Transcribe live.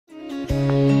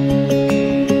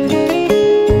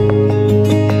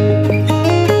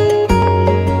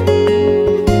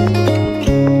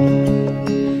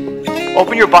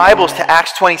Bibles to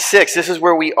Acts 26. This is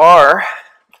where we are.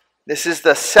 This is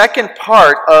the second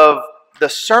part of the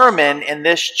sermon in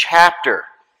this chapter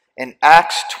in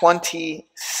Acts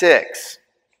 26.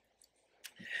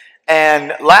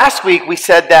 And last week we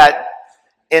said that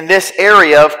in this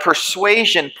area of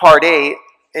persuasion, part 8,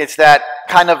 it's that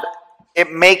kind of,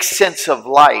 it makes sense of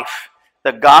life.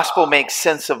 The gospel makes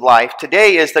sense of life.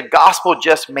 Today is the gospel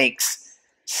just makes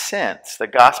sense. The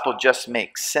gospel just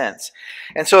makes sense.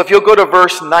 And so if you'll go to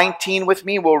verse 19 with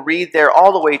me, we'll read there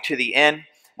all the way to the end,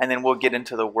 and then we'll get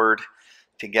into the word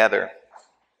together.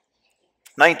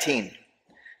 19.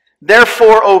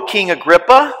 Therefore, O King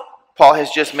Agrippa, Paul has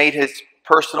just made his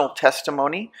personal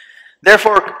testimony.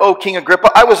 Therefore, O King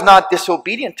Agrippa, I was not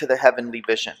disobedient to the heavenly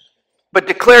vision, but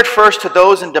declared first to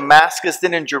those in Damascus,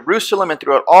 then in Jerusalem, and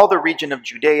throughout all the region of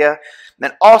Judea, and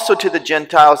then also to the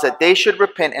Gentiles, that they should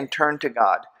repent and turn to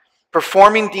God,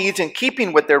 performing deeds in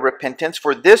keeping with their repentance.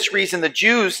 For this reason the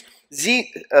Jews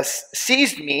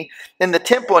seized me in the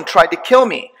temple and tried to kill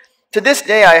me. To this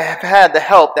day I have had the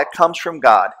help that comes from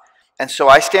God. And so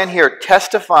I stand here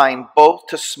testifying both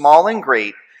to small and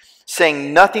great,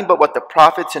 saying nothing but what the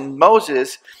prophets and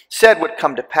Moses said would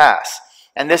come to pass.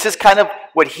 And this is kind of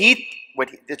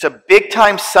it's a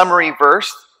big-time summary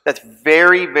verse that's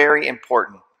very, very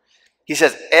important. He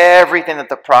says, everything that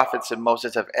the prophets and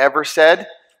Moses have ever said,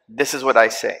 this is what I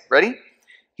say. Ready?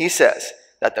 He says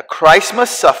that the Christ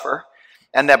must suffer,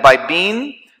 and that by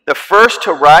being the first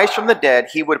to rise from the dead,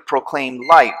 he would proclaim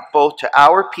light both to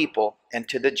our people and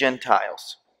to the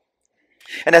Gentiles.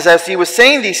 And as he was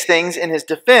saying these things in his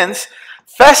defense,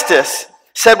 Festus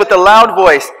said with a loud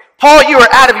voice, Paul, you are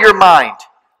out of your mind.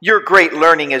 Your great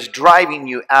learning is driving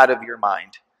you out of your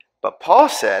mind. But Paul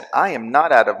said, I am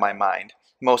not out of my mind,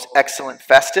 most excellent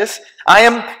Festus. I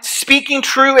am speaking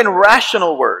true and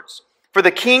rational words. For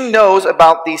the king knows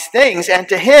about these things, and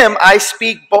to him I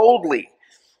speak boldly.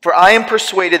 For I am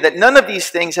persuaded that none of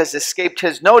these things has escaped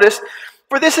his notice,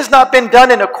 for this has not been done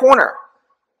in a corner.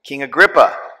 King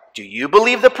Agrippa, do you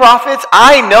believe the prophets?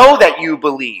 I know that you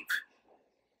believe.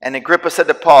 And Agrippa said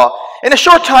to Paul, in a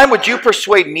short time would you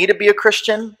persuade me to be a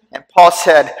Christian? And Paul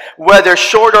said, whether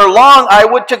short or long, I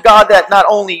would to God that not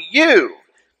only you,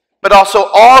 but also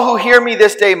all who hear me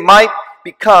this day might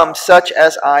become such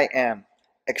as I am,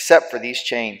 except for these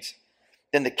chains.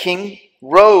 Then the king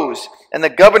rose, and the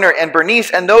governor and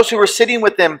Bernice and those who were sitting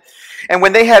with them. And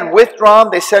when they had withdrawn,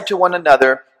 they said to one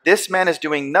another, this man is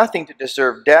doing nothing to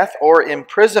deserve death or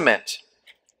imprisonment.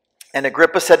 And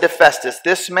Agrippa said to Festus,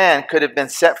 this man could have been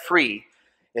set free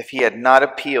if he had not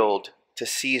appealed to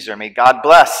Caesar. May God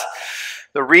bless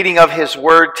the reading of his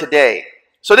word today.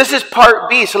 So this is part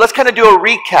B. So let's kind of do a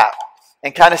recap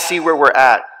and kind of see where we're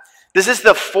at. This is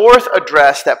the fourth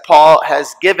address that Paul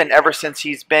has given ever since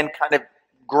he's been kind of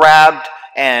grabbed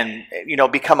and,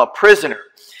 become a prisoner.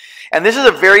 And this is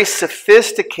a very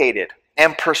sophisticated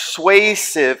and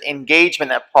persuasive engagement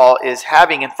that Paul is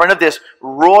having in front of this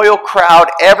royal crowd.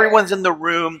 Everyone's in the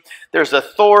room. There's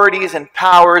authorities and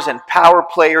powers and power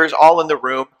players all in the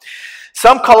room.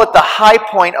 Some call it the high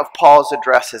point of Paul's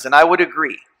addresses, and I would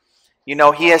agree. He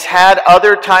has had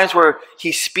other times where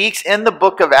he speaks in the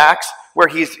book of Acts where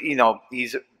he's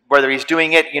whether he's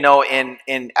doing it,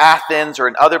 in Athens or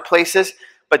in other places.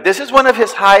 But this is one of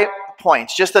his high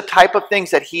points, just the type of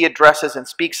things that he addresses and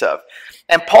speaks of.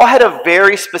 And Paul had a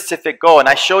very specific goal. And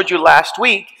I showed you last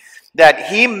week that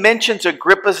he mentions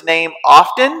Agrippa's name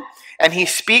often, and he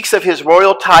speaks of his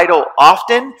royal title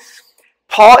often.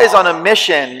 Paul is on a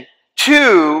mission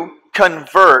to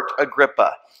convert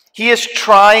Agrippa. He is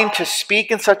trying to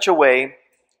speak in such a way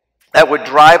that would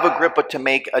drive Agrippa to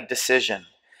make a decision.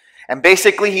 And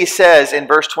basically he says in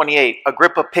verse 28,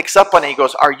 Agrippa picks up on it. He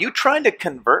goes, are you trying to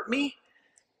convert me?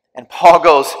 And Paul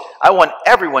goes, I want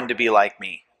everyone to be like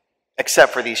me,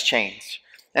 except for these chains.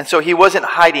 And so he wasn't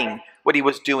hiding what he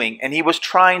was doing, and he was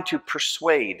trying to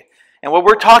persuade. And what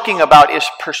we're talking about is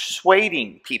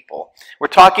persuading people. We're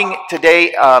talking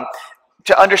today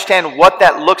to understand what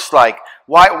that looks like.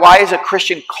 Why is a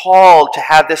Christian called to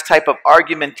have this type of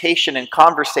argumentation and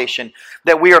conversation,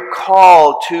 that we are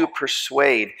called to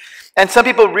persuade? And some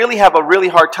people really have a really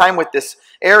hard time with this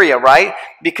area, right?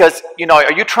 Because,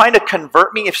 are you trying to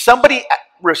convert me? If somebody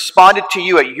responded to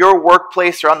you at your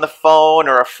workplace or on the phone,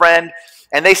 or a friend,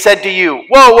 and they said to you,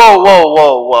 whoa, whoa, whoa,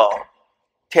 whoa, whoa,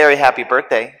 Terry, happy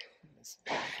birthday.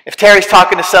 If Terry's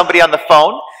talking to somebody on the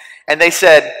phone and they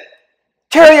said,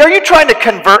 Terry, are you trying to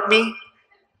convert me?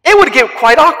 It would get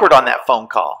quite awkward on that phone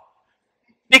call,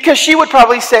 because she would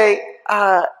probably say,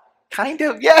 kind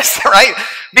of, yes, right?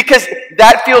 Because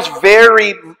that feels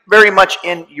very, very much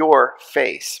in your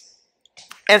face.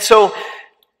 And so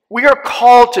We are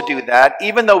called to do that,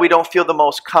 even though we don't feel the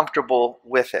most comfortable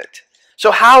with it. So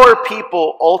how are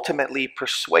people ultimately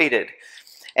persuaded?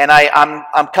 And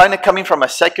I'm kind of coming from a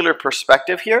secular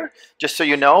perspective here, just so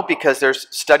you know, because there's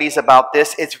studies about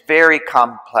this. It's very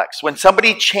complex. When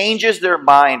somebody changes their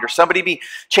mind or somebody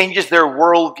changes their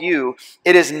worldview,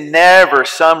 it is never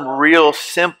some real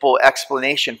simple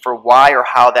explanation for why or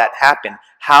how that happened.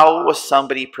 How was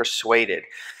somebody persuaded?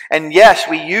 And yes,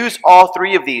 we use all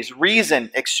three of these: reason,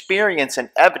 experience, and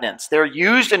evidence. They're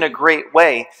used in a great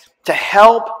way to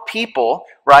help people,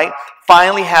 right,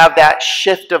 finally have that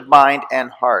shift of mind and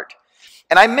heart.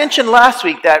 And I mentioned last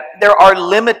week that there are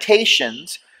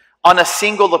limitations on a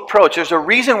single approach. There's a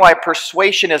reason why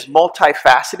persuasion is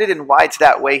multifaceted and why it's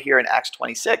that way here in Acts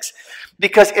 26,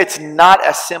 because it's not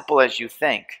as simple as you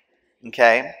think,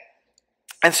 okay?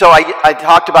 And so I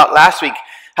talked about last week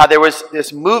how there was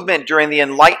this movement during the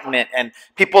Enlightenment, and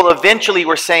people eventually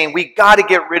were saying, we got to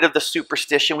get rid of the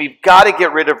superstition, we've got to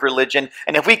get rid of religion,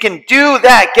 and if we can do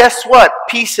that, guess what?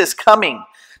 Peace is coming.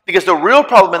 Because the real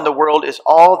problem in the world is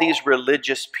all these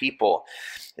religious people.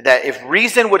 That if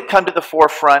reason would come to the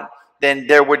forefront, then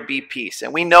there would be peace.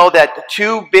 And we know that the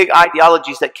two big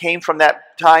ideologies that came from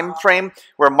that time frame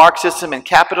were Marxism and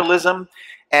capitalism,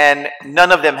 and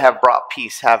none of them have brought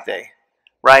peace, have they?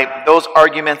 Right? Those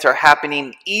arguments are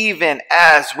happening even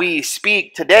as we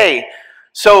speak today.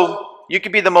 So you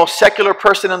could be the most secular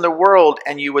person in the world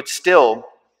and you would still,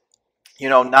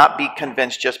 not be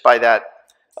convinced just by that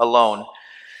alone.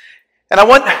 And I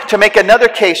want to make another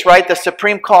case, right? The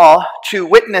supreme call to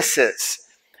witnesses.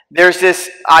 There's this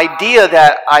idea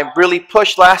that I really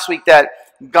pushed last week, that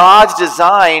God's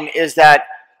design is that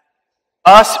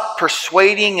us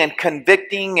persuading and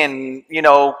convicting and,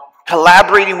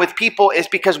 collaborating with people is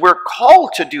because we're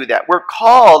called to do that. We're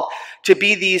called to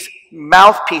be these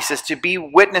mouthpieces, to be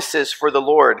witnesses for the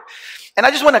Lord. And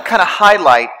I just want to kind of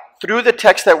highlight through the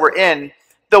text that we're in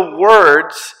the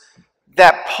words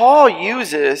that Paul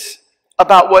uses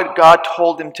about what God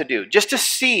told him to do, just to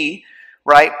see,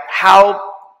 right,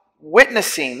 how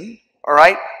witnessing, all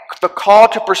right, the call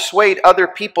to persuade other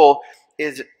people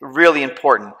is really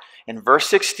important. In verse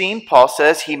 16, Paul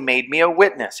says, he made me a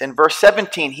witness. In verse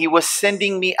 17, he was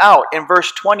sending me out. In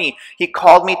verse 20, he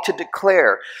called me to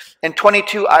declare. In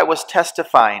 22, I was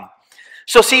testifying.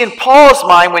 So see, in Paul's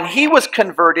mind, when he was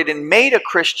converted and made a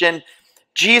Christian,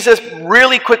 Jesus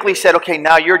really quickly said, okay,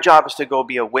 now your job is to go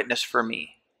be a witness for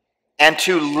me and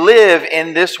to live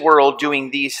in this world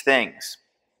doing these things.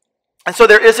 And so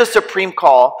there is a supreme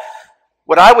call,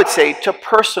 what I would say, to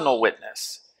personal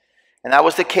witness. And that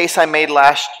was the case I made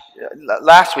last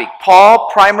week. Paul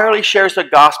primarily shares the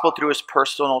gospel through his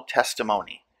personal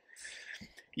testimony.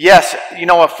 Yes,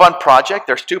 a fun project.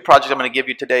 There's two projects I'm going to give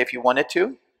you today if you wanted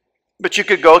to. But you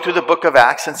could go through the book of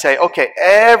Acts and say, okay,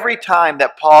 every time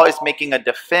that Paul is making a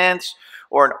defense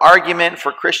or an argument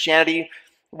for Christianity,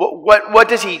 what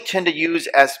does he tend to use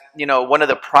as, one of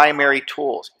the primary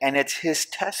tools? And it's his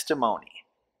testimony.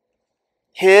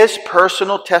 His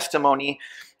personal testimony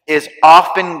is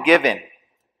often given.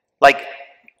 Like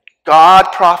God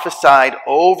prophesied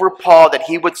over Paul that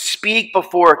he would speak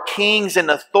before kings and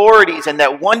authorities and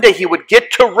that one day he would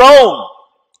get to Rome.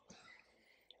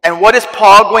 And what is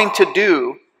Paul going to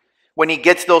do when he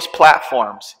gets those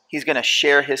platforms? He's going to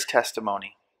share his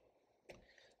testimony.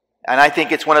 And I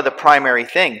think it's one of the primary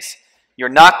things. You're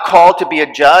not called to be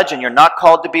a judge and you're not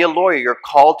called to be a lawyer. You're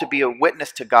called to be a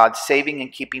witness to God's saving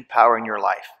and keeping power in your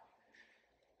life.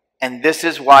 And this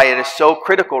is why it is so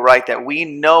critical, right, that we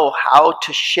know how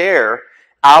to share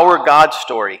our God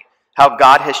story, how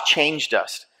God has changed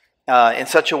us in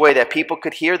such a way that people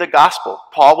could hear the gospel.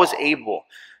 Paul was able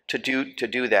to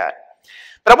do that.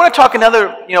 But I want to talk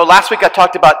last week I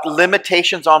talked about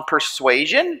limitations on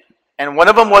persuasion, and one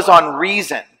of them was on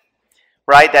reason,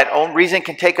 right? That reason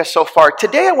can take us so far.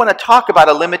 Today I want to talk about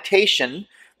a limitation,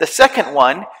 the second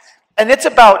one, and it's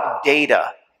about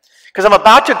data. Because I'm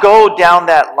about to go down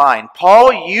that line.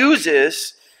 Paul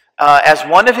uses, as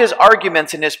one of his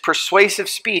arguments in his persuasive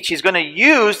speech, he's going to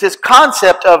use this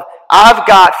concept of, I've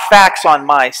got facts on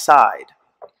my side.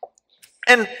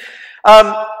 And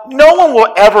no one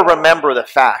will ever remember the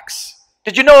facts.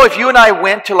 Did you know if you and I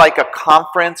went to like a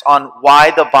conference on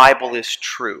why the Bible is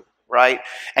true, right?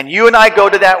 And you and I go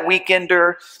to that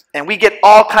weekender, and we get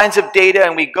all kinds of data,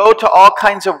 and we go to all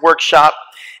kinds of workshops.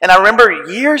 And I remember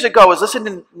years ago, I was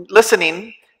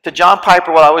listening to John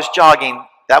Piper while I was jogging.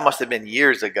 That must have been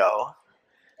years ago.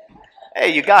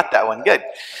 Hey, you got that one. Good.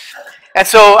 And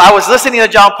so I was listening to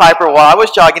John Piper while I was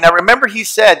jogging. I remember he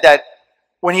said that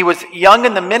when he was young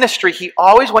in the ministry, he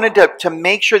always wanted to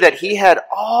make sure that he had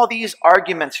all these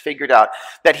arguments figured out,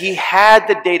 that he had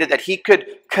the data, that he could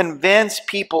convince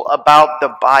people about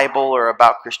the Bible or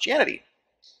about Christianity.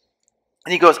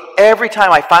 And he goes, every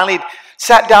time I finally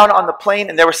sat down on the plane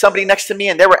and there was somebody next to me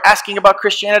and they were asking about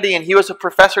Christianity and he was a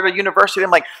professor at a university,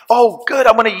 I'm like, oh, good,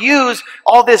 I'm going to use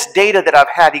all this data that I've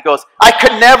had. He goes, I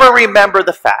could never remember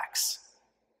the facts.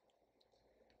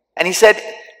 And he said,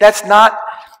 that's not...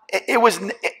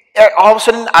 all of a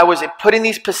sudden, I was put in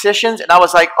these positions, and I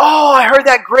was like, oh, I heard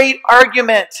that great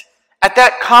argument at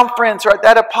that conference or at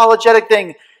that apologetic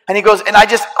thing. And he goes, and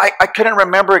I couldn't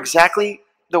remember exactly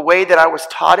the way that I was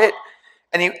taught it,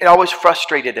 and it always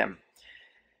frustrated him.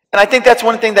 And I think that's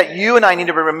one thing that you and I need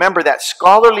to remember, that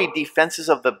scholarly defenses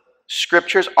of the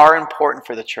scriptures are important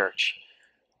for the church.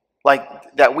 Like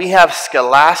that we have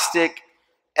scholastic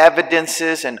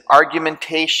evidences and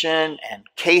argumentation and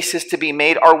cases to be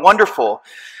made are wonderful,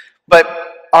 but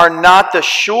are not the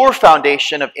sure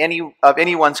foundation of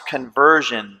anyone's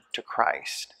conversion to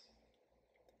Christ.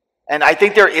 And I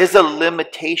think there is a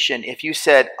limitation if you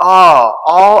said, oh,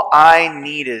 all I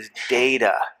need is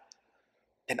data,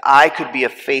 and I could be a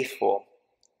faithful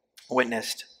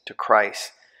witness to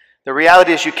Christ. The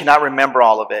reality is you cannot remember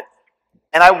all of it.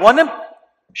 And I want to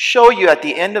show you at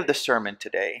the end of the sermon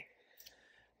today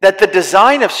that the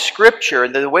design of Scripture,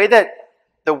 the way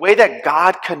that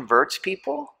God converts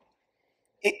people,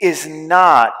 is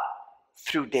not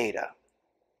through data.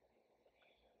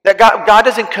 That God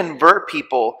doesn't convert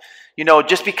people,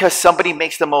 just because somebody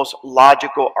makes the most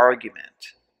logical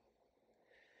argument.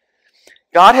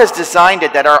 God has designed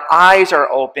it that our eyes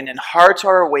are open and hearts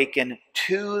are awakened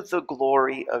to the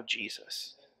glory of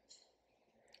Jesus.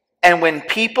 And when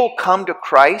people come to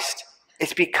Christ,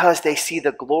 it's because they see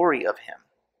the glory of Him.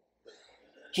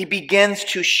 He begins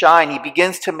to shine. He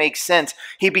begins to make sense.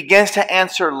 He begins to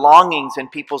answer longings in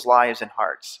people's lives and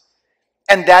hearts.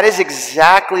 And that is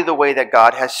exactly the way that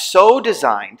God has so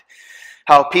designed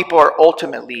how people are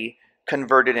ultimately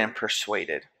converted and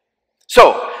persuaded.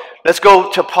 So, let's go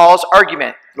to Paul's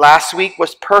argument. Last week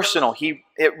was personal.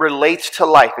 It relates to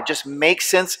life. It just makes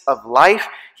sense of life.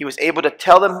 He was able to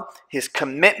tell them his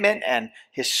commitment and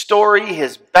his story,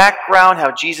 his background,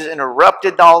 how Jesus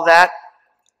interrupted all that.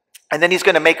 And then he's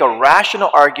going to make a rational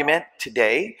argument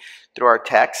today through our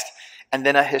text, and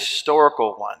then a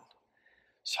historical one.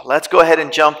 So let's go ahead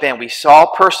and jump in. We saw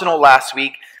personal last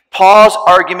week. Paul's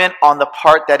argument on the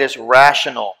part that is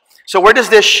rational. So where does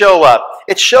this show up?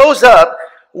 It shows up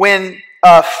when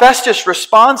Festus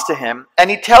responds to him, and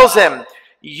he tells him,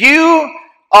 you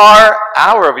are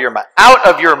out of your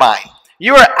mind.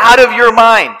 You are out of your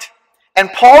mind. And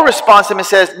Paul responds to him and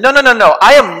says, no,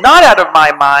 I am not out of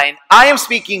my mind. I am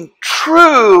speaking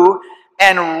true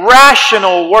and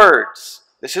rational words.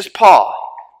 This is Paul.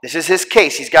 This is his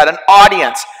case. He's got an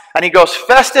audience. And he goes,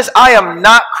 Festus, I am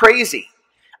not crazy.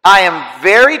 I am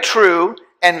very true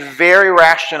and very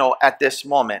rational at this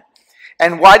moment.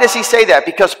 And why does he say that?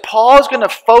 Because Paul is going to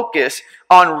focus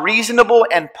on reasonable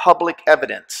and public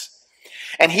evidence.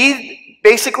 And he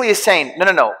basically is saying,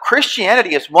 no,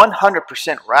 Christianity is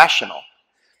 100% rational.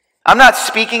 I'm not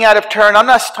speaking out of turn. I'm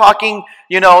not talking,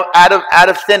 out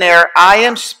of thin air. I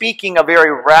am speaking a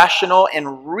very rational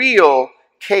and real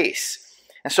case.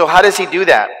 And so how does he do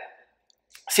that?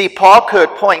 See, Paul could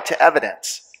point to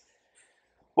evidence.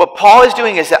 What Paul is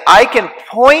doing is that I can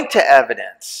point to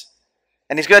evidence.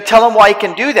 And he's going to tell them why he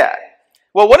can do that.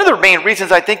 Well, one of the main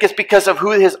reasons I think is because of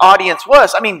who his audience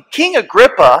was. I mean, King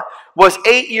Agrippa was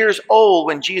 8 years old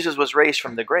when Jesus was raised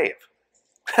from the grave.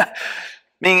 I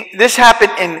mean, this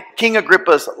happened in King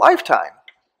Agrippa's lifetime.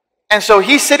 And so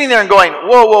he's sitting there and going,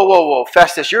 whoa,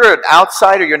 Festus, you're an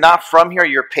outsider, you're not from here,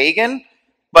 you're pagan,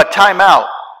 but time out.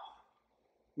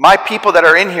 My people that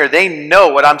are in here, they know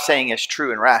what I'm saying is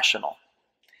true and rational.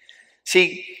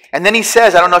 See, and then he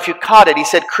says, I don't know if you caught it, he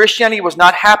said Christianity was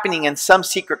not happening in some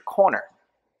secret corner.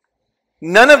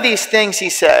 None of these things, he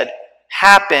said,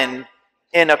 happen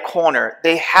in a corner.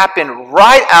 They happen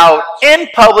right out in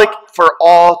public for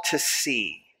all to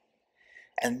see.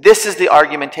 And this is the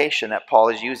argumentation that Paul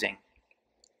is using.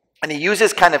 And he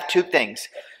uses kind of two things.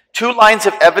 Two lines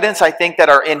of evidence, I think, that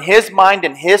are in his mind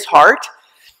and his heart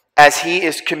as he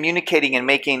is communicating and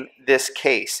making this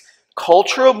case.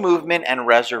 Cultural movement and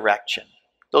resurrection.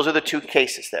 Those are the two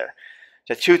cases there.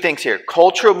 So two things here.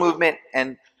 Cultural movement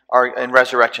and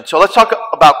resurrection. So let's talk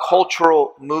about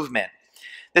cultural movement.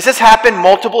 This has happened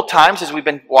multiple times as we've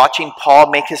been watching Paul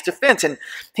make his defense. And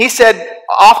he said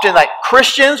often like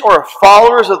Christians or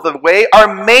followers of the way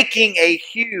are making a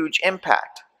huge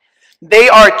impact. They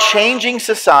are changing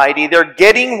society. They're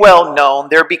getting well known.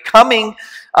 They're becoming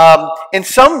in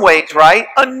some ways, right,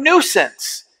 a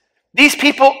nuisance. These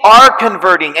people are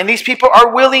converting, and these people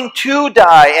are willing to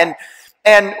die.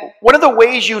 And one of the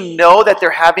ways you know that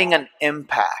they're having an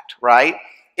impact, right,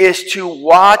 is to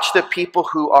watch the people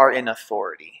who are in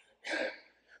authority.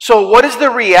 So what is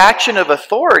the reaction of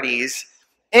authorities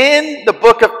in the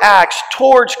book of Acts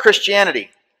towards Christianity?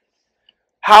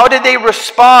 How did they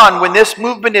respond when this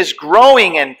movement is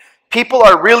growing and people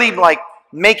are really like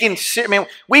making... I mean,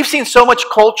 we've seen so much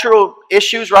cultural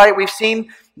issues, right? We've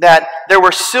seen that there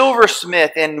were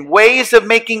silversmiths and ways of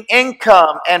making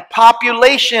income and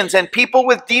populations and people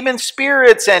with demon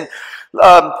spirits and,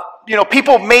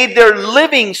 people made their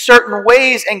living certain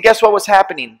ways. And guess what was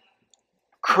happening?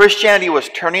 Christianity was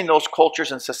turning those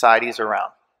cultures and societies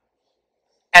around.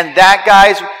 And that,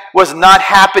 guys, was not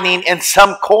happening in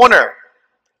some corner.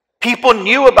 People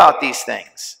knew about these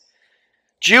things.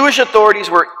 Jewish authorities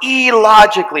were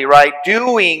illogically, right,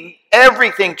 doing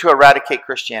everything to eradicate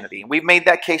Christianity. We've made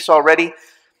that case already.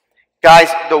 Guys,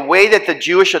 the way that the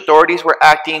Jewish authorities were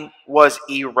acting was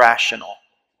irrational.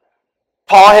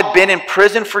 Paul had been in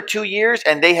prison for 2 years,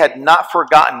 and they had not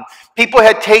forgotten. People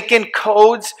had taken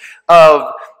codes of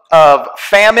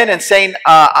famine and saying,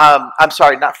 I'm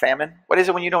sorry, not famine. What is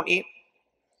it when you don't eat?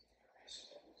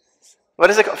 What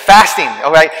is it called? Fasting,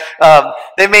 all right?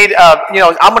 They made,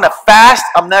 I'm going to fast.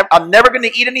 I'm never going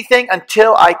to eat anything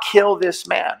until I kill this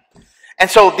man. And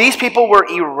so these people were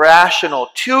irrational.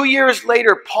 2 years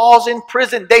later, Paul's in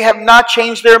prison. They have not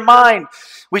changed their mind.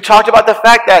 We talked about the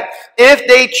fact that if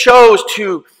they chose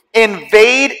to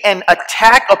invade and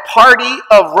attack a party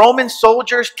of Roman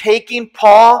soldiers taking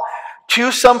Paul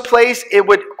to some place, it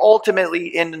would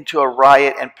ultimately end into a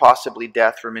riot and possibly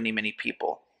death for many, many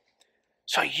people.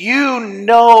 So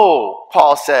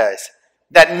Paul says,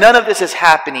 that none of this is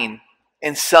happening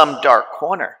in some dark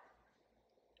corner.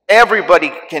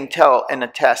 Everybody can tell and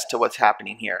attest to what's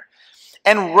happening here.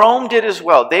 And Rome did as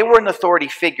well. They were an authority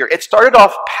figure. It started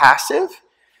off passive.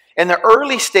 In the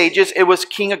early stages, it was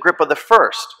King Agrippa I.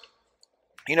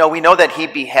 We know that he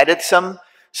beheaded some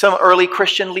early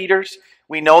Christian leaders.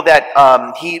 We know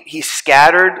that he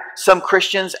scattered some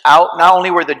Christians out. Not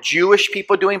only were the Jewish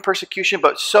people doing persecution,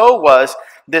 but so was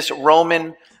this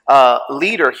Roman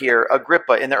leader here,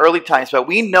 Agrippa, in the early times. But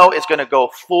we know it's going to go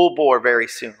full bore very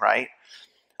soon, right?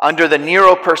 Under the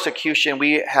Nero persecution,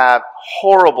 we have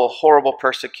horrible, horrible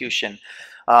persecution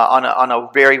on a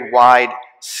very wide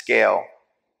scale.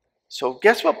 So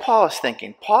guess what Paul is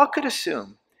thinking? Paul could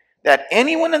assume that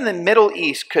anyone in the Middle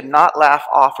East could not laugh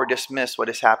off or dismiss what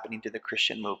is happening to the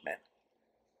Christian movement.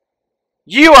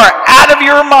 You are out of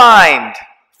your mind,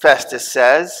 Festus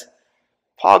says.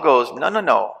 Paul goes,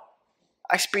 no.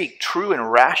 I speak true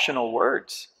and rational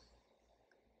words.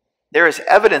 There is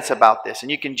evidence about this,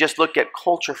 and you can just look at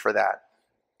culture for that.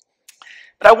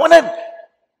 But I want to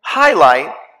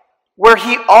highlight where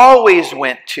he always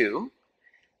went to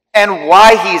and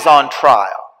why he's on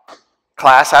trial.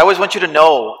 Class, I always want you to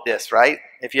know this, right?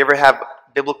 If you ever have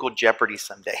biblical Jeopardy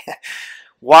someday.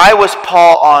 Why was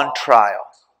Paul on trial?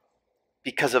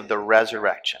 Because of the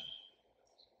resurrection.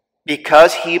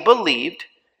 Because he believed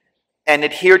and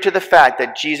adhered to the fact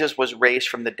that Jesus was raised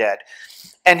from the dead.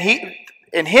 And he,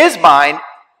 in his mind,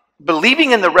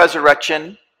 believing in the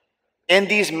resurrection, in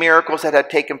these miracles that had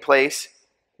taken place,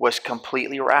 was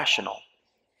completely rational.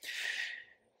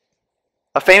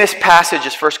 A famous passage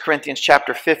is 1 Corinthians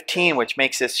chapter 15, which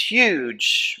makes this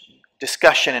huge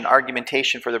discussion and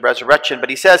argumentation for the resurrection.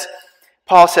 But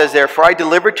Paul says there, "For I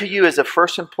delivered to you as of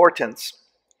first importance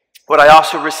what I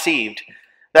also received,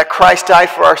 that Christ died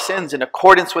for our sins in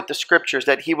accordance with the Scriptures,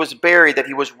 that he was buried, that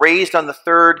he was raised on the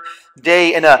third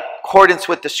day in accordance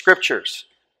with the Scriptures,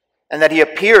 and that he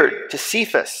appeared to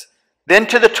Cephas, then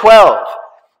to the 12.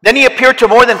 Then he appeared to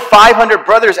more than 500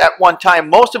 brothers at one time,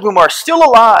 most of whom are still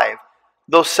alive,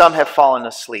 though some have fallen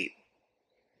asleep."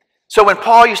 So when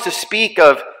Paul used to speak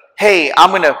of, hey,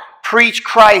 I'm going to preach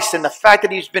Christ and the fact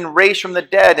that he's been raised from the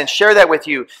dead and share that with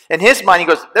you, in his mind he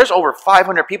goes, there's over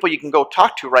 500 people you can go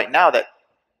talk to right now that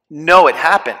know it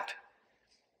happened.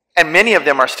 And many of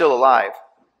them are still alive,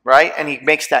 right? And he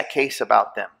makes that case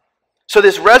about them. So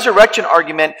this resurrection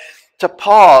argument to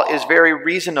Paul is very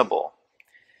reasonable.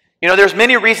 There's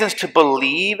many reasons to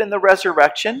believe in the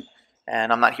resurrection,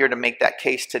 and I'm not here to make that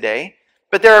case today.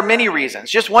 But there are many reasons.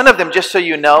 Just one of them, just so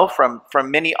you know, from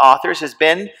many authors, has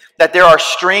been that there are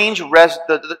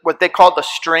what they call the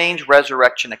strange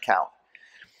resurrection account.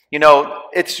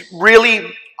 It's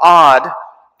really odd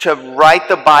to write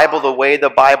the Bible the way the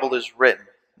Bible is written,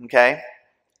 okay?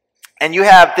 And you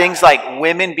have things like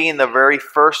women being the very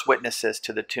first witnesses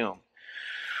to the tomb.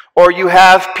 Or you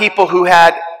have people who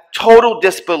had total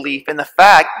disbelief in the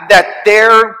fact that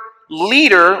their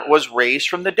leader was raised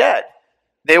from the dead.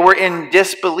 They were in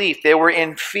disbelief. They were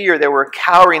in fear. They were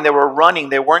cowering. They were running.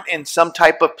 They weren't in some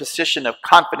type of position of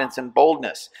confidence and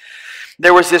boldness.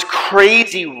 There was this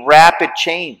crazy rapid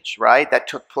change, right, that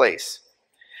took place.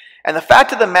 And the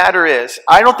fact of the matter is,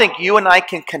 I don't think you and I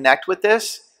can connect with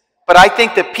this, but I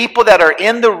think the people that are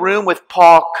in the room with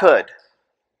Paul could.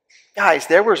 Guys,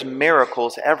 there was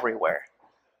miracles everywhere.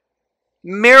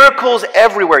 Miracles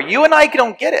everywhere. You and I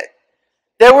don't get it.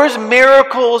 There was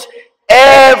miracles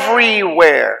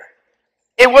everywhere.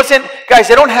 It wasn't, guys,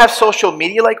 they don't have social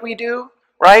media like we do,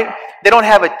 right? They don't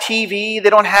have a TV. They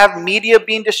don't have media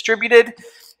being distributed.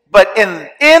 But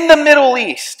in the Middle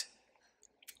East,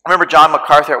 I remember John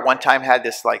MacArthur at one time had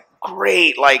this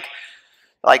great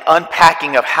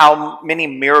unpacking of how many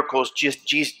miracles just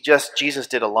Jesus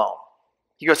did alone.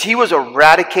 He goes, he was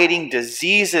eradicating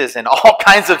diseases and all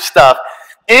kinds of stuff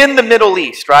in the Middle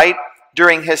East, right,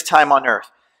 during his time on earth.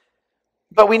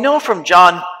 But we know from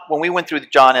John, when we went through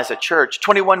John as a church,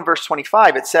 21 verse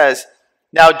 25, it says,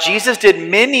 now Jesus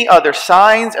did many other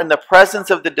signs in the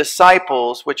presence of the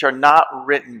disciples, which are not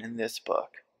written in this book.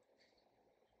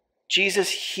 Jesus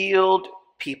healed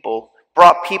people,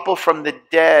 brought people from the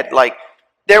dead.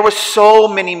 There were so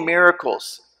many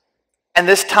miracles. And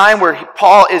this time where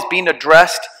Paul is being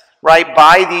addressed, right,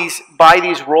 by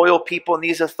these royal people and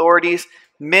these authorities,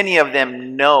 many of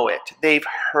them know it. They've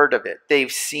heard of it.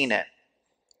 They've seen it.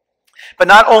 But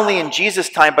not only in Jesus'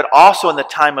 time, but also in the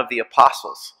time of the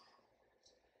apostles.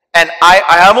 And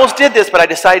I almost did this, but I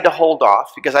decided to hold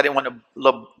off because I didn't want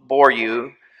to bore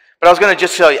you. But I was going to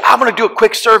just tell you, I'm going to do a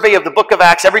quick survey of the book of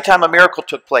Acts every time a miracle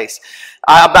took place.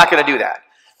 I'm not going to do that.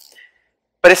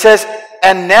 But it says,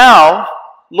 and now,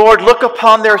 Lord, look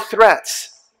upon their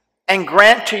threats and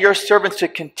grant to your servants to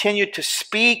continue to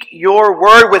speak your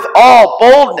word with all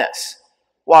boldness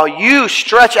while you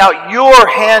stretch out your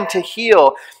hand to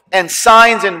heal, and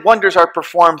signs and wonders are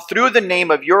performed through the name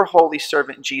of your holy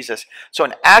servant Jesus. So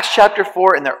in Acts chapter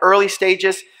 4, in the early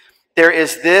stages, there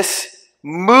is this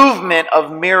movement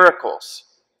of miracles.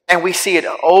 And we see it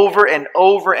over and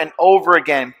over and over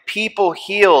again. People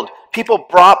healed, people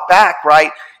brought back,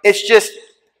 right? It's just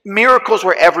miracles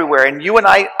were everywhere. And you and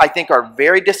I think, are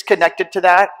very disconnected to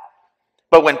that.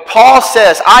 But when Paul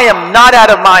says, I am not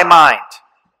out of my mind.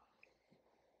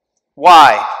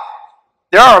 Why?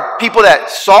 There are people that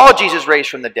saw Jesus raised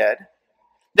from the dead.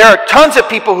 There are tons of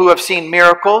people who have seen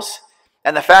miracles.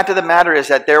 And the fact of the matter is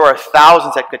that there are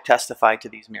thousands that could testify to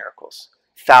these miracles.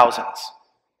 Thousands.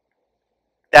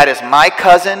 That is my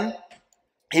cousin.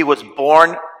 He was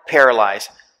born paralyzed.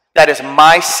 That is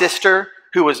my sister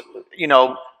who was,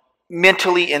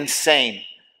 mentally insane.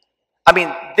 I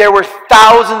mean, there were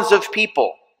thousands of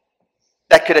people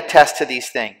that could attest to these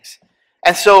things.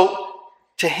 And so,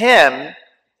 to him,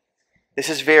 this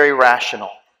is very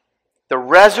rational. The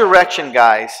resurrection,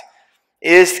 guys,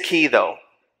 is key, though.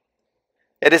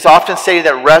 It is often stated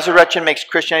that resurrection makes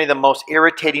Christianity the most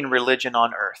irritating religion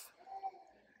on earth.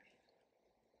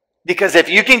 Because if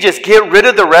you can just get rid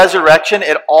of the resurrection,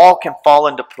 it all can fall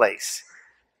into place.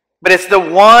 But it's the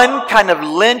one kind of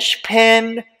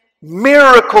linchpin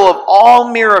miracle of all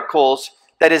miracles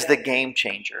that is the game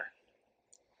changer.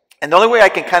 And the only way I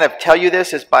can kind of tell you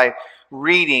this is by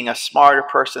reading a smarter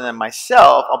person than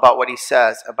myself about what he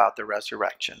says about the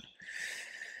resurrection.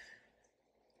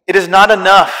 It is not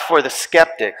enough for the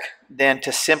skeptic then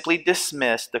to simply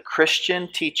dismiss the Christian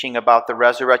teaching about the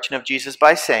resurrection of Jesus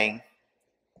by saying,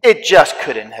 it just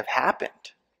couldn't have happened.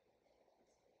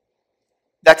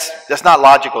 That's not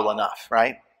logical enough,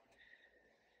 right?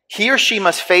 He or she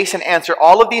must face and answer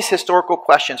all of these historical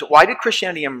questions. Why did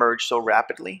Christianity emerge so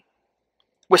rapidly?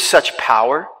 With such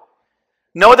power?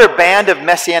 No other band of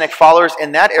messianic followers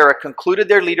in that era concluded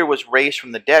their leader was raised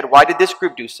from the dead. Why did this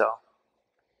group do so?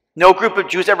 No group of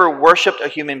Jews ever worshipped a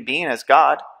human being as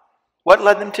God. What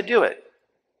led them to do it?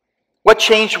 What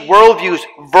changed worldviews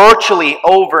virtually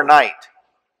overnight?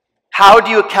 How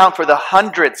do you account for the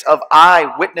hundreds of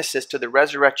eyewitnesses to the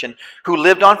resurrection who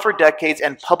lived on for decades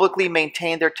and publicly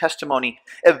maintained their testimony,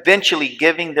 eventually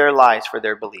giving their lives for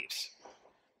their beliefs?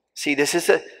 See, this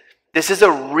is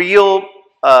a real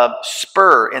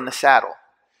spur in the saddle,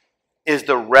 is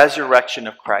the resurrection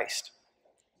of Christ.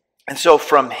 And so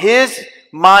from his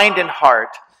mind and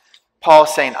heart,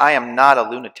 Paul's saying, I am not a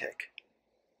lunatic.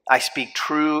 I speak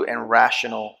true and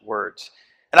rational words.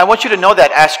 And I want you to know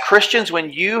that as Christians, when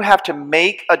you have to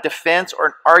make a defense or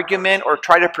an argument or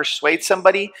try to persuade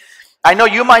somebody, I know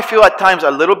you might feel at times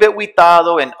a little bit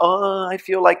huitado and, I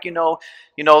feel like,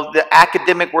 the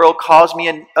academic world calls me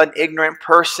an ignorant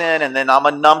person and then I'm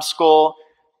a numbskull.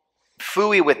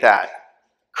 Phooey with that.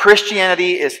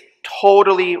 Christianity is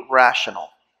totally rational,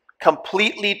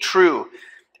 completely true.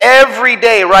 Every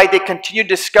day, right, they continue to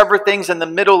discover things in the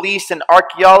Middle East and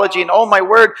archaeology. And oh my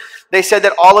word, they said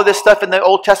that all of this stuff in the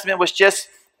Old Testament was just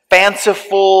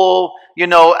fanciful,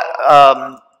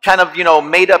 kind of,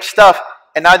 made up stuff.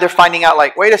 And now they're finding out,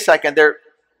 like, wait a second, they're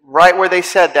right where they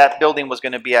said that building was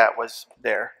going to be at was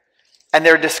there. And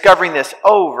they're discovering this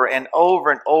over and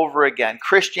over and over again.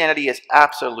 Christianity is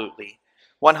absolutely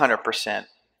 100%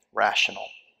 rational.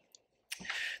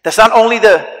 That's not only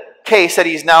the case that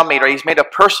he's now made, right? He's made a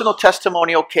personal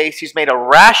testimonial case, he's made a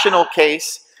rational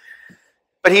case,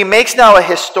 but he makes now a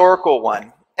historical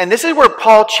one. And this is where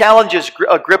Paul challenges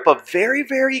Agrippa very,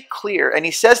 very clear. And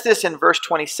he says this in verse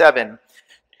 27.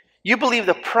 You believe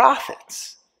the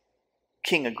prophets,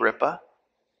 King Agrippa.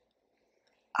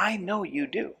 I know you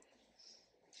do.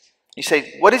 You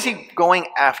say, what is he going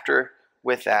after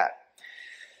with that?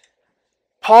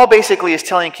 Paul basically is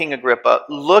telling King Agrippa,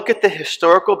 look at the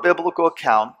historical biblical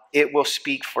account. It will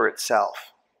speak for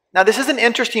itself. Now, this is an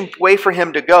interesting way for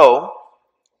him to go,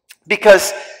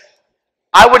 because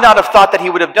I would not have thought that he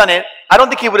would have done it. I don't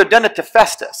think he would have done it to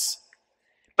Festus.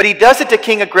 But he does it to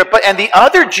King Agrippa and the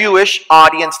other Jewish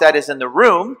audience that is in the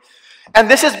room.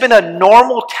 And this has been a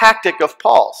normal tactic of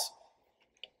Paul's.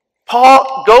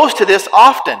 Paul goes to this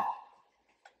often.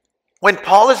 When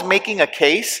Paul is making a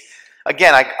case,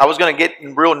 again, I was going to get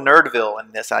in real nerdville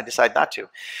in this, and I decided not to.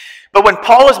 But when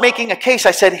Paul is making a case,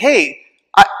 I said, hey,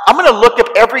 I'm going to look up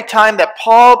every time that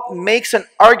Paul makes an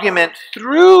argument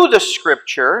through the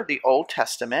Scripture, the Old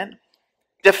Testament,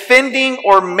 defending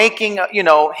or making,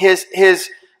 his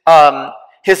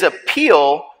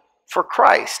appeal for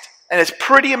Christ. And it's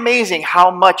pretty amazing how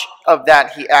much of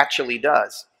that he actually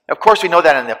does. Of course, we know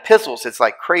that in the epistles, it's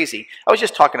like crazy. I was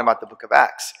just talking about the book of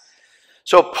Acts.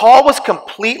 So Paul was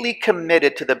completely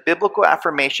committed to the biblical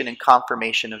affirmation and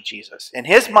confirmation of Jesus. In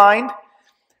his mind,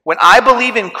 when I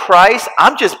believe in Christ,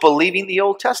 I'm just believing the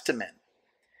Old Testament.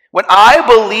 When I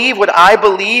believe what I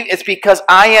believe, it's because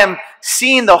I am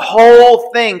seeing the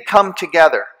whole thing come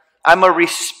together. I'm a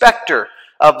respecter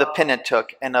of the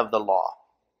Pentateuch and of the law.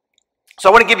 So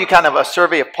I want to give you kind of a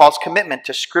survey of Paul's commitment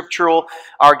to scriptural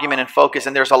argument and focus.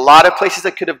 And there's a lot of places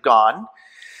that could have gone.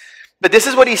 But this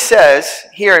is what he says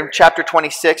here in chapter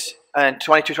 26 and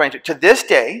 22, 23. To this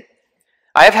day,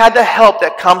 I have had the help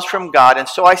that comes from God, and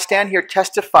so I stand here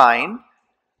testifying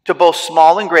to both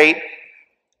small and great.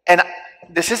 And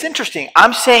this is interesting.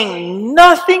 I'm saying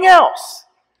nothing else.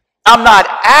 I'm not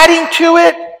adding to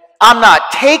it. I'm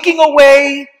not taking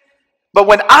away. But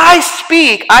when I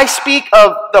speak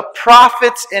of the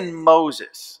prophets and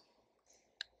Moses.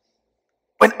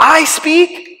 When I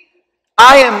speak,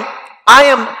 I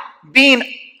am being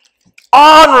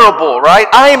honorable, right?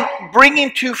 I am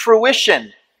bringing to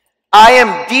fruition. I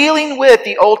am dealing with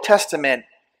the Old Testament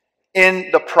in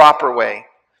the proper way.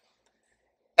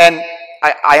 And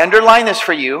I underline this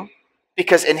for you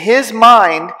because in his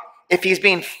mind, if he's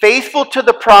being faithful to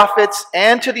the prophets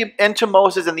and to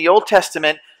Moses in the Old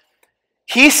Testament,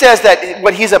 he says that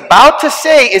what he's about to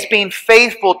say is being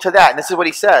faithful to that. And this is what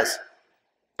he says.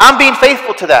 I'm being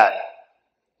faithful to that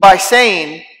by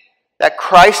saying that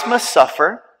Christ must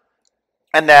suffer,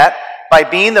 and that by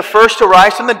being the first to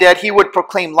rise from the dead, he would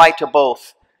proclaim light to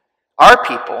both our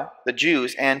people, the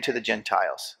Jews, and to the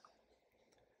Gentiles.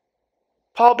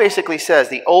 Paul basically says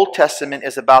the Old Testament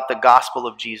is about the gospel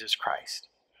of Jesus Christ.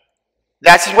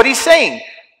 That's what he's saying.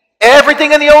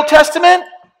 Everything in the Old Testament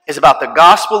is about the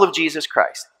gospel of Jesus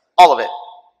Christ. All of it.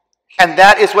 And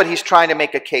that is what he's trying to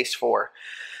make a case for.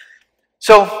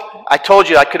 So, I told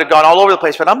you I could have gone all over the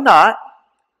place, but I'm not.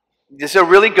 This is a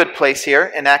really good place here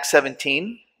in Acts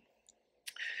 17.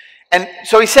 And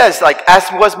so he says, as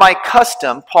was my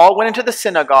custom, Paul went into the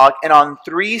synagogue, and on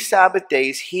 3 Sabbath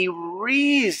days he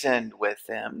reasoned with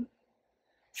them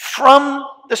from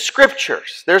the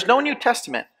Scriptures. There's no New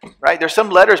Testament, right? There's some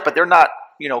letters, but they're not,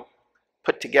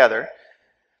 put together.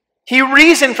 He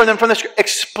reasoned from them from the Scriptures,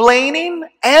 explaining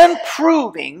and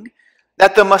proving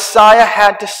that the Messiah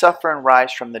had to suffer and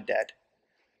rise from the dead.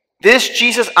 This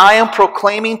Jesus I am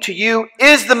proclaiming to you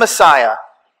is the Messiah.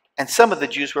 And some of the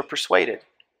Jews were persuaded.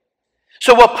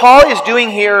 So what Paul is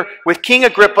doing here with King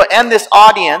Agrippa and this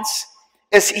audience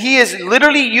is he is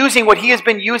literally using what he has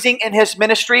been using in his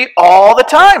ministry all the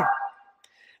time.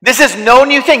 This is no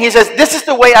new thing. He says, this is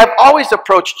the way I've always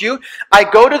approached you. I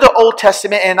go to the Old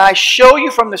Testament and I show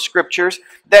you from the Scriptures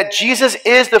that Jesus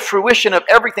is the fruition of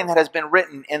everything that has been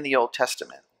written in the Old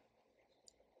Testament.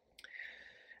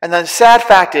 And the sad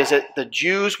fact is that the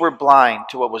Jews were blind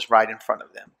to what was right in front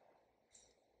of them.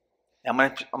 I'm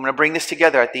going to bring this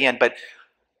together at the end, but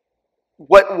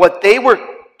what they were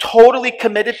totally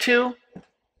committed to,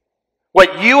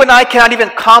 what you and I cannot even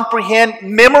comprehend,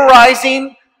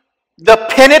 memorizing the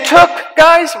Pentateuch,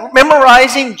 guys,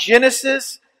 memorizing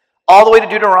Genesis all the way to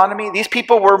Deuteronomy. These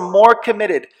people were more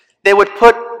committed. They would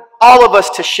put all of us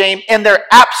to shame in their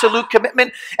absolute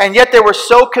commitment, and yet they were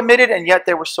so committed, and yet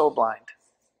they were so blind.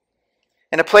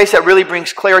 And a place that really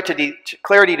brings clarity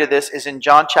to this is in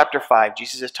John chapter 5.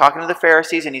 Jesus is talking to the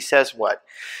Pharisees, and he says what?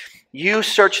 You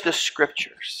search the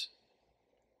Scriptures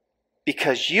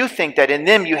because you think that in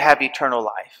them you have eternal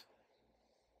life.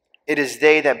 It is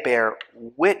they that bear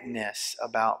witness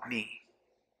about me.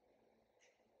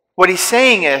 What he's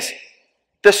saying is,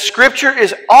 the Scripture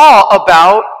is all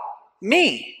about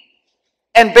me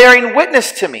and bearing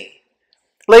witness to me.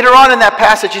 Later on in that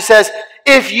passage, he says,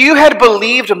 if you had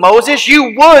believed Moses,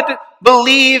 you would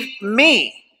believe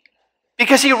me,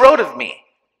 because he wrote of me.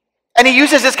 And he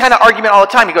uses this kind of argument all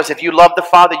the time. He goes, if you love the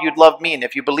Father, you'd love me. And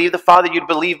if you believe the Father, you'd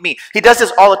believe me. He does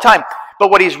this all the time.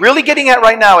 But what he's really getting at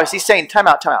right now is he's saying, time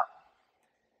out, time out.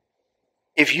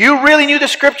 If you really knew the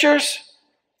Scriptures,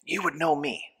 you would know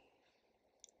me.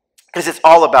 Because it's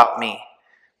all about me.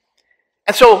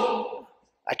 And so,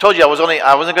 I told you I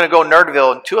wasn't going to go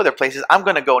Nerdville in two other places. I'm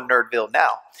going to go Nerdville now.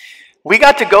 We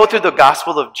got to go through the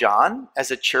Gospel of John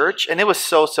as a church, and it was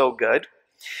so, so good.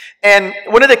 And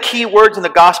one of the key words in the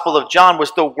Gospel of John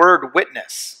was the word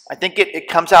witness. I think it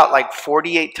comes out like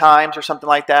 48 times or something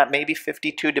like that, maybe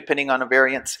 52 depending on a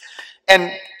variance.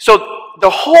 And so the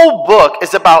whole book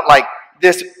is about like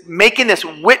this, making this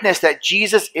witness that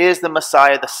Jesus is the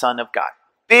Messiah, the Son of God.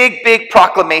 Big, big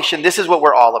proclamation. This is what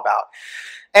we're all about.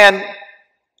 And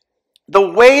the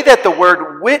way that the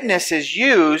word witness is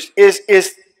used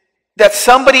is that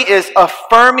somebody is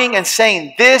affirming and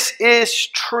saying, this is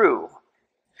true.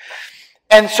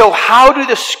 And so how do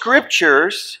the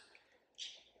Scriptures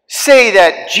say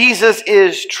that Jesus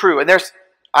is true? And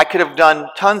I could have done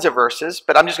tons of verses,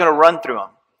 but I'm just going to run through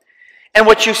them. And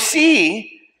what you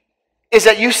see is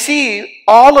that you see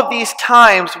all of these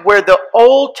times where the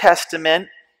Old Testament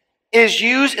is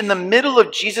used in the middle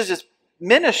of Jesus'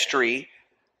 ministry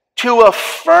to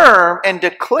affirm and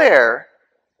declare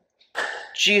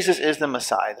Jesus is the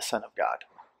Messiah, the Son of God.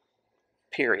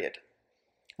 Period.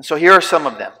 And so here are some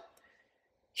of them.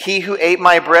 He who ate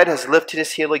my bread has lifted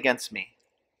his heel against me.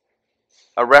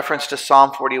 A reference to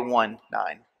Psalm 41:9.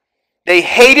 They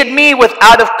hated me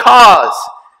without of cause.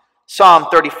 Psalm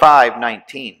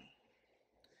 35:19.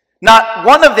 Not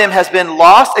one of them has been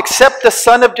lost except the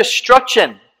son of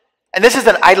destruction. And this is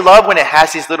I love when it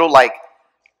has these little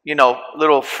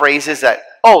little phrases that,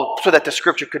 so that the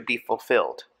Scripture could be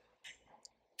fulfilled.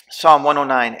 Psalm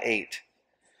 109:8.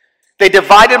 They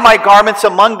divided my garments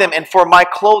among them, and for my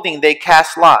clothing they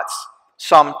cast lots.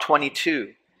 Psalm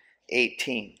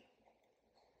 22:18.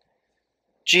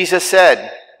 Jesus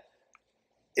said,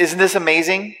 isn't this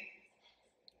amazing?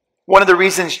 One of the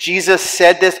reasons Jesus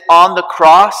said this on the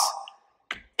cross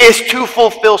is to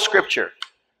fulfill Scripture.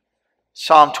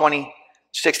 Psalm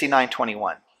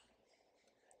 69:21.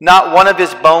 Not one of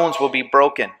his bones will be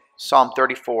broken. Psalm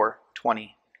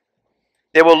 34:20.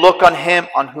 They will look on him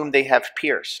on whom they have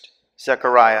pierced.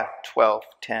 Zechariah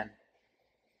 12:10.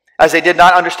 As they did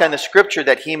not understand the Scripture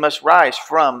that he must rise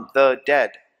from the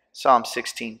dead. Psalm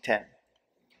 16:10.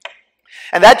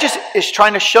 And that just is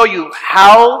trying to show you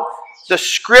how the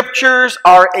Scriptures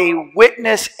are a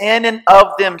witness in and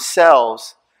of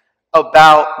themselves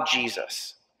about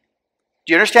Jesus.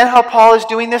 Do you understand how Paul is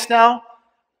doing this now?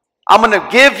 I'm going to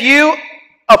give you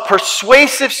a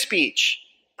persuasive speech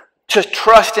to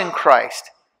trust in Christ.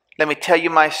 Let me tell you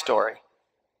my story.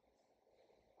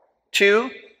 2,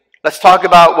 let's talk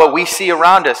about what we see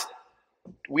around us.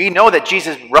 We know that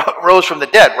Jesus rose from the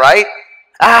dead, right?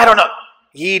 I don't know.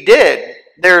 He did.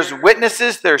 There's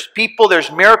witnesses, there's people,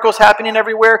 there's miracles happening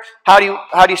everywhere. How do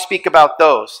you speak about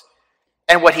those?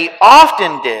 And what he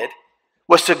often did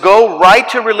was to go right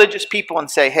to religious people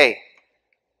and say, hey,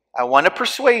 I want to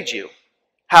persuade you.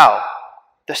 How?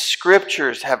 The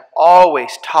Scriptures have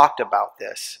always talked about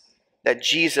this, that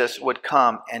Jesus would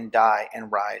come and die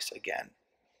and rise again.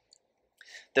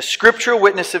 The scriptural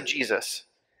witness of Jesus.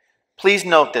 Please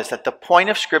note this, that the point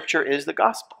of Scripture is the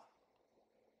gospel.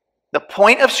 The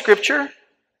point of Scripture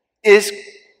is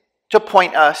to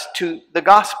point us to the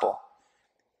gospel.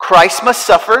 Christ must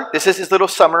suffer. This is his little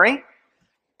summary.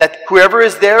 That whoever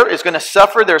is there is going to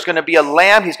suffer. There's going to be a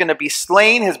lamb. He's going to be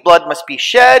slain. His blood must be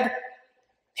shed.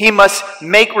 He must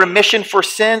make remission for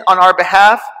sin on our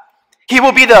behalf. He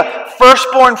will be the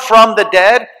firstborn from the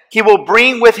dead. He will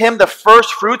bring with him the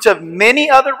first fruits of many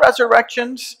other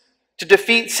resurrections to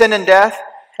defeat sin and death.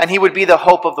 And he would be the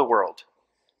hope of the world.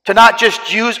 To not just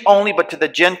Jews only, but to the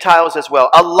Gentiles as well.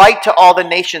 A light to all the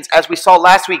nations, as we saw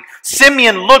last week.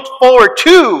 Simeon looked forward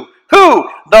to who?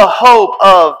 The hope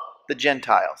of the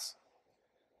Gentiles.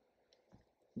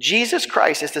 Jesus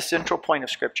Christ is the central point of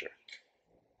Scripture.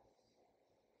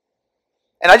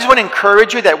 And I just want to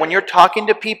encourage you that when you're talking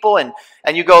to people and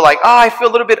you go like, oh, I feel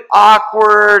a little bit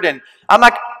awkward, and I'm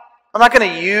not going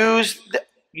to use,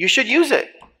 you should use it.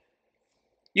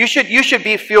 You should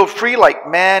feel free, like,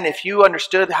 man, if you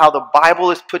understood how the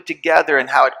Bible is put together and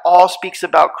how it all speaks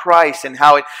about Christ and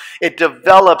how it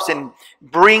develops and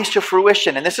brings to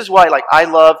fruition. And this is why, like, I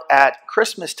love at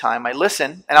Christmas time, I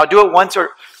listen, and I'll do it once,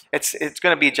 or it's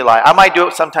going to be July. I might do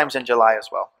it sometimes in July as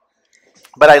well.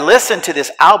 But I listened to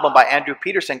this album by Andrew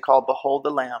Peterson called Behold the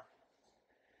Lamb.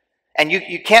 And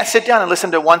you can't sit down and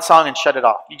listen to one song and shut it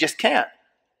off. You just can't.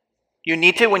 You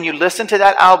need to, when you listen to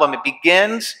that album, it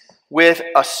begins with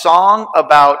a song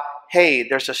about, hey,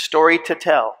 there's a story to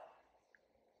tell.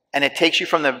 And it takes you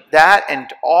from that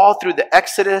and all through the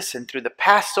Exodus and through the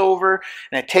Passover.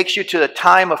 And it takes you to the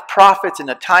time of prophets and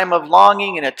a time of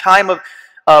longing and a time of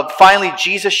finally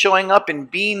Jesus showing up and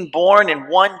being born. And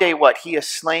one day, what? He is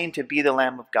slain to be the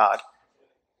Lamb of God.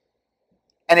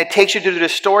 And it takes you to the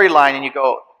storyline and you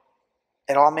go,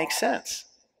 it all makes sense.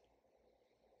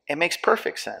 It makes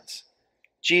perfect sense.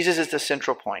 Jesus is the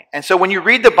central point. And so when you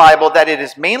read the Bible that it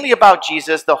is mainly about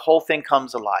Jesus, the whole thing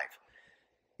comes alive.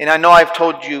 And I know I've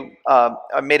told you,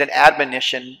 I made an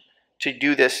admonition to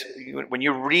do this. When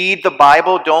you read the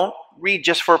Bible, don't read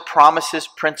just for promises,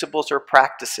 principles, or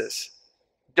practices.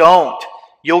 Don't.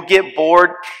 You'll get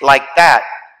bored like that.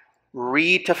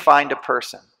 Read to find a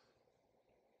person.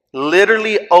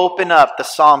 Literally open up the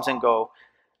Psalms and go,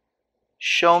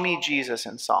 show me Jesus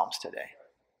in Psalms today.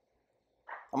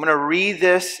 I'm going to read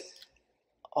this.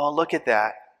 Oh, look at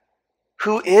that.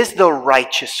 Who is the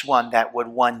righteous one that would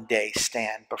one day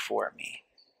stand before me?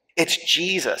 It's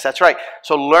Jesus. That's right.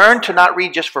 So learn to not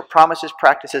read just for promises,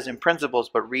 practices, and principles,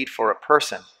 but read for a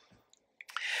person.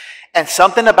 And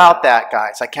something about that,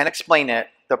 guys, I can't explain it.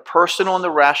 The personal and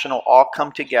the rational all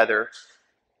come together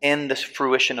in the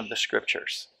fruition of the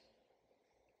Scriptures.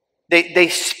 They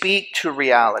speak to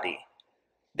reality.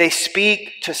 They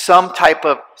speak to some type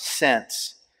of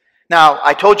sense. Now,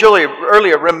 I told you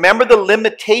earlier, remember the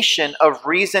limitation of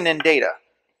reason and data.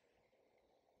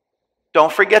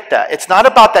 Don't forget that. It's not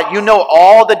about that you know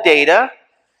all the data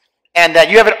and that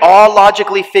you have it all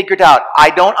logically figured out. I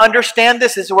don't understand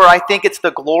this. This is where I think it's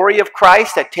the glory of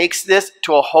Christ that takes this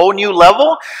to a whole new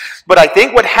level. But I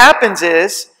think what happens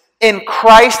is, in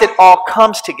Christ, it all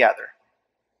comes together.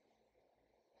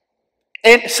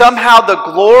 And somehow the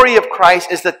glory of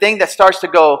Christ is the thing that starts to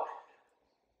go,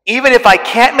 even if I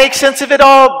can't make sense of it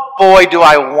all, boy, do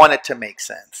I want it to make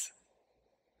sense.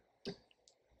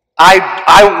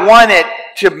 I want it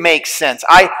to make sense.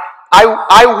 I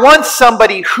want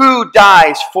somebody who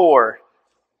dies for,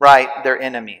 right, their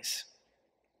enemies.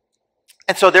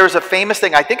 And so there's a famous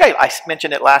thing. I think I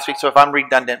mentioned it last week, so if I'm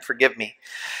redundant, forgive me.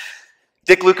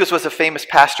 Dick Lucas was a famous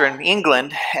pastor in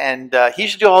England, and he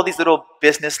used to do all these little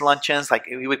business luncheons. Like,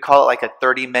 we would call it like a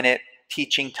 30-minute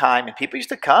teaching time, and people used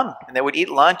to come and they would eat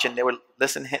lunch and they would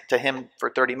listen to him for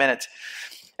 30 minutes.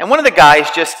 And one of the guys,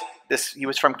 he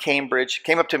was from Cambridge,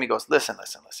 came up to me and goes, listen,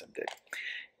 Dick.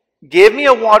 Give me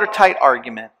a watertight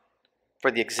argument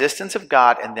for the existence of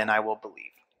God, and then I will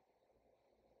believe.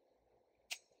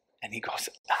 And he goes,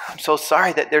 I'm so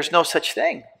sorry that there's no such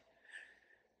thing.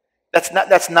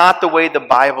 That's not the way the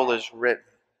Bible is written.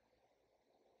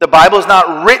 The Bible is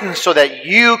not written so that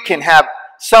you can have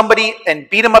somebody and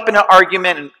beat them up in an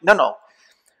argument. No.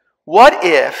 What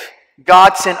if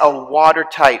God sent a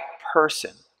watertight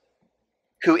person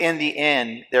who in the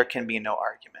end there can be no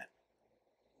argument?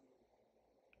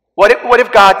 What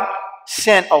if God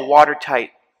sent a watertight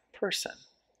person?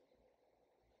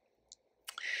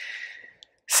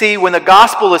 See, when the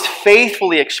gospel is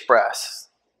faithfully expressed,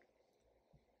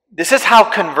 this is how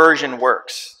conversion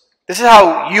works. This is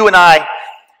how you and I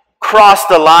cross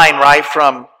the line, right,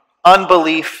 from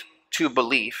unbelief to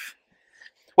belief.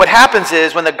 What happens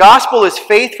is, when the gospel is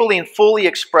faithfully and fully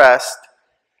expressed,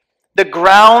 the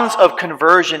grounds of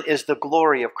conversion is the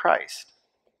glory of Christ.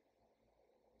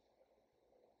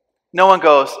 No one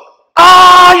goes,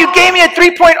 oh, you gave me a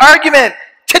 3-point argument.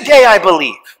 Today I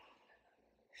believe.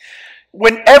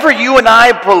 Whenever you and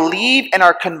I believe and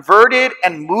are converted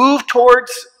and move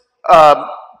towards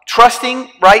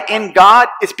trusting right in God,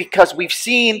 it's because we've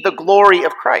seen the glory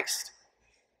of Christ.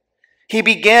 He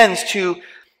begins to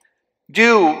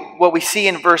do what we see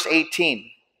in verse 18.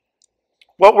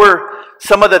 What were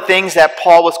some of the things that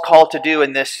Paul was called to do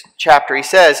in this chapter? He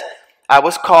says, I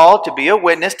was called to be a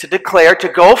witness, to declare, to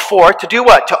go forth, to do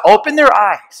what? To open their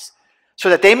eyes so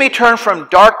that they may turn from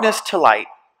darkness to light,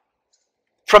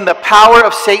 from the power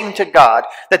of Satan to God,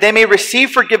 that they may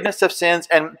receive forgiveness of sins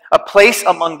and a place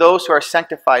among those who are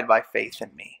sanctified by faith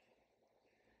in me.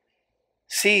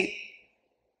 See,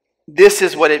 this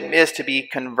is what it is to be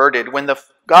converted. When the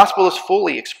gospel is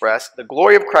fully expressed, the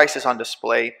glory of Christ is on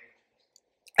display,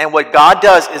 and what God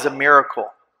does is a miracle.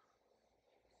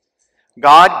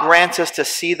 God grants us to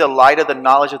see the light of the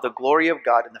knowledge of the glory of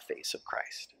God in the face of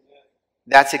Christ.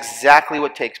 That's exactly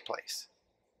what takes place.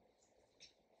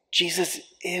 Jesus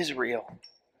is real.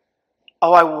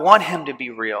 Oh, I want him to be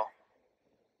real.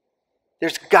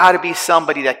 There's got to be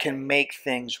somebody that can make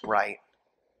things right.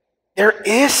 There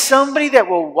is somebody that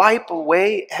will wipe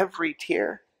away every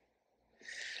tear.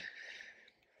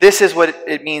 This is what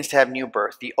it means to have new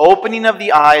birth. The opening of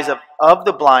the eyes of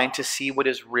the blind to see what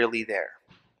is really there.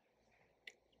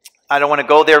 I don't want to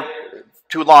go there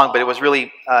too long, but it was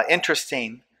really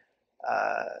interesting.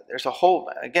 There's a whole,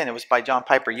 again, it was by John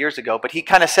Piper years ago, but he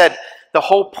kind of said the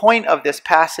whole point of this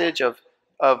passage of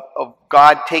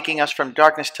God taking us from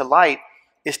darkness to light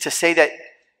is to say that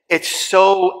it's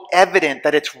so evident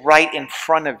that it's right in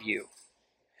front of you.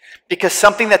 Because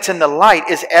something that's in the light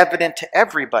is evident to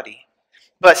everybody.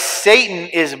 But Satan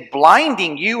is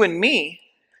blinding you and me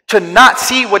to not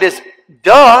see what is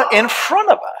in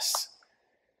front of us.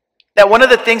 That one of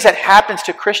the things that happens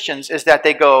to Christians is that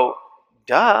they go,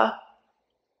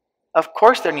 of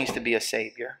course there needs to be a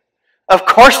Savior. Of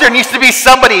course there needs to be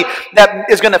somebody that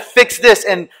is going to fix this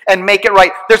and make it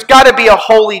right. There's got to be a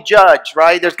holy judge,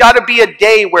 right? There's got to be a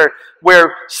day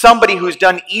where somebody who's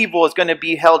done evil is going to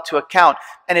be held to account.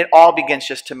 And it all begins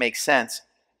just to make sense.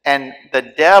 And the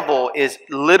devil is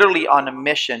literally on a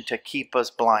mission to keep us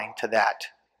blind to that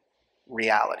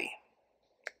reality.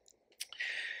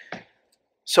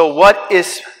 So what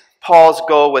is Paul's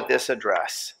goal with this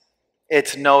address?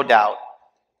 It's no doubt.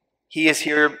 He is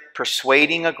here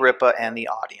persuading Agrippa and the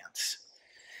audience.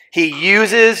 He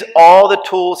uses all the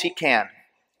tools he can.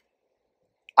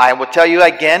 I will tell you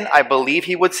again, I believe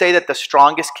he would say that the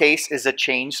strongest case is a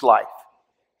changed life.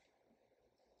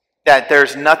 That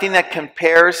there's nothing that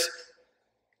compares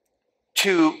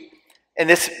to, and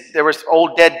there was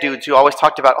old dead dudes who always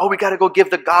talked about, we got to go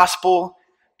give the gospel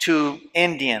to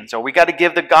Indians, or we got to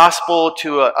give the gospel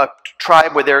to a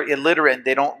tribe where they're illiterate and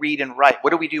they don't read and write. What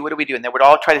do we do? What do we do? And they would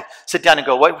all try to sit down and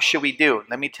go, what should we do?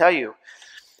 Let me tell you,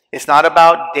 it's not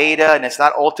about data and it's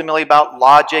not ultimately about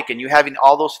logic and you having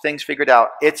all those things figured out.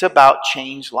 It's about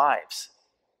changed lives.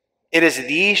 It is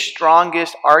the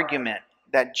strongest argument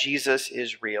that Jesus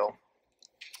is real.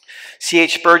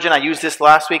 C.H. Spurgeon, I used this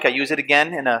last week. I use it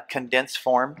again in a condensed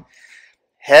form.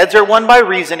 Heads are won by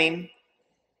reasoning,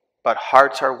 but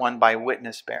hearts are won by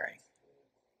witness bearing.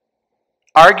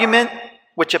 Argument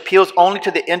which appeals only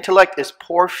to the intellect is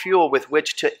poor fuel with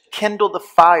which to kindle the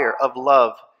fire of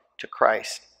love to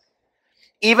Christ.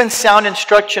 Even sound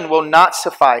instruction will not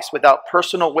suffice without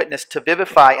personal witness to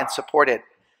vivify and support it.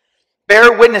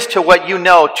 Bear witness to what you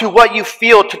know, to what you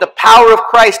feel, to the power of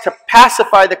Christ to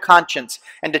pacify the conscience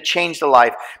and to change the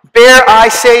life. Bear, I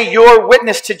say, your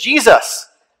witness to Jesus,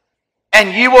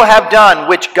 and you will have done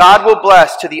which God will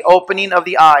bless to the opening of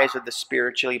the eyes of the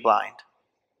spiritually blind.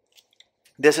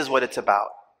 This is what it's about.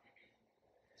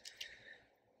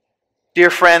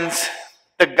 Dear friends,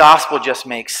 the gospel just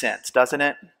makes sense, doesn't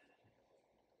it?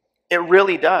 It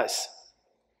really does.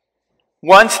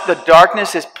 Once the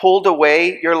darkness is pulled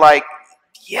away, you're like,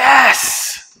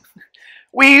 yes,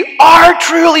 we are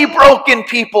truly broken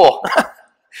people.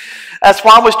 As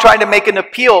Juan was trying to make an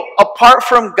appeal, apart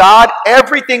from God,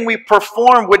 everything we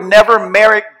perform would never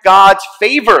merit God's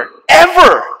favor,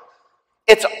 ever.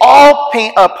 It's all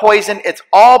poison. It's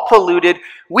all polluted.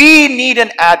 We need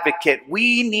an advocate.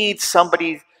 We need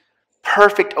somebody's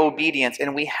perfect obedience,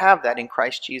 and we have that in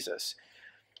Christ Jesus.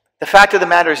 The fact of the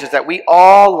matter is that we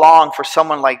all long for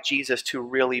someone like Jesus to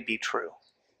really be true.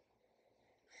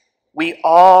 We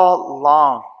all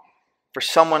long for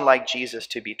someone like Jesus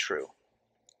to be true.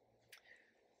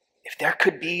 If there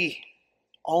could be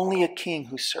only a king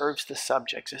who serves the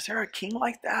subjects, is there a king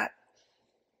like that?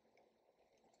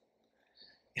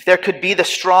 If there could be the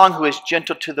strong who is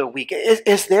gentle to the weak,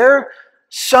 is there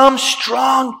some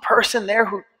strong person there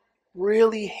who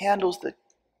really handles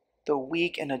the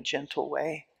weak in a gentle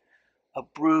way? A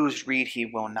bruised reed he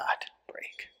will not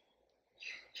break.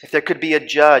 If there could be a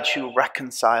judge who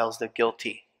reconciles the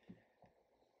guilty,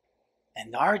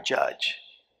 and our judge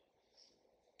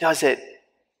does it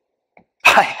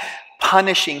by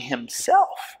punishing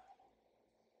himself.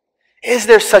 Is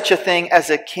there such a thing as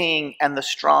a king and the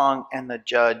strong and the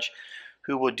judge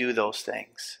who will do those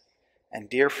things. And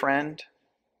dear friend,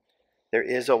 there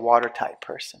is a watertight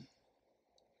person.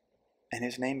 And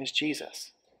his name is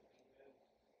Jesus.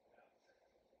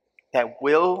 That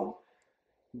will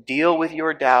deal with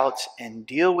your doubts and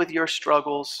deal with your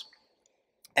struggles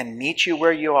and meet you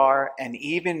where you are. And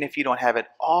even if you don't have it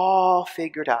all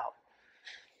figured out,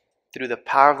 through the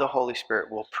power of the Holy Spirit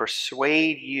will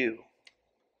persuade you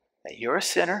that you're a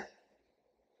sinner,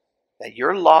 that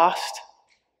you're lost,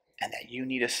 and that you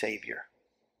need a Savior.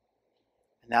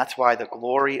 And that's why the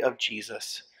glory of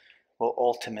Jesus will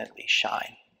ultimately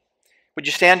shine. Would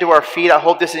you stand to our feet? I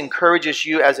hope this encourages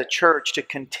you as a church to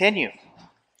continue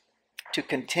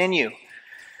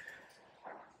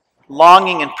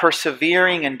longing and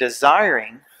persevering and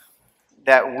desiring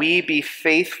that we be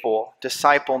faithful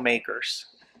disciple makers.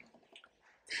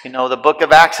 You know, the book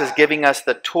of Acts is giving us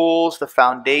the tools, the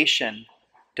foundation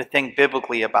to think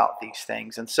biblically about these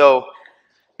things. And so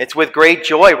it's with great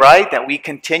joy, right, that we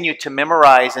continue to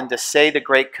memorize and to say the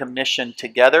Great Commission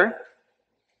together.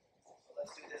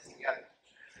 Let's do this together.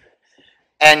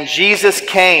 And Jesus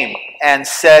came and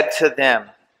said to them,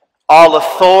 all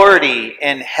authority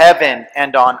in heaven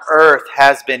and on earth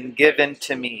has been given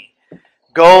to me.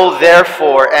 Go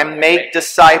therefore and make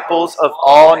disciples of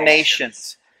all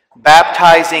nations,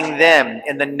 baptizing them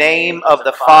in the name of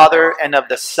the Father and of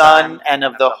the Son and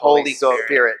of the Holy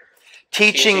Spirit,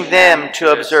 teaching them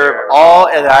to observe all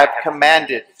that I have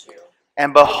commanded.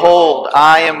 And behold,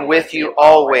 I am with you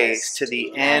always to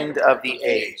the end of the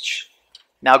age.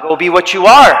 Now go be what you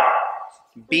are.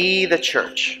 Be the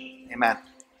church. Amen.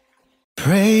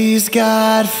 Praise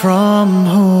God from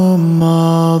whom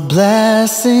all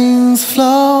blessings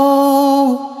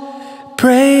flow.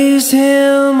 Praise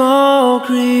Him, all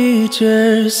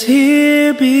creatures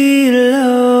here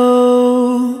below.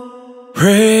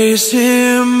 Praise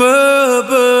Him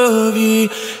above, ye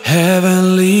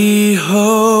heavenly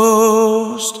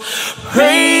host.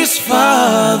 Praise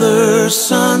Father,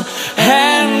 Son,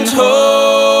 and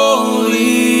Holy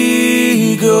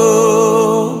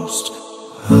Ghost.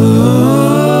 Oh,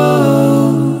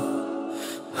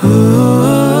 oh.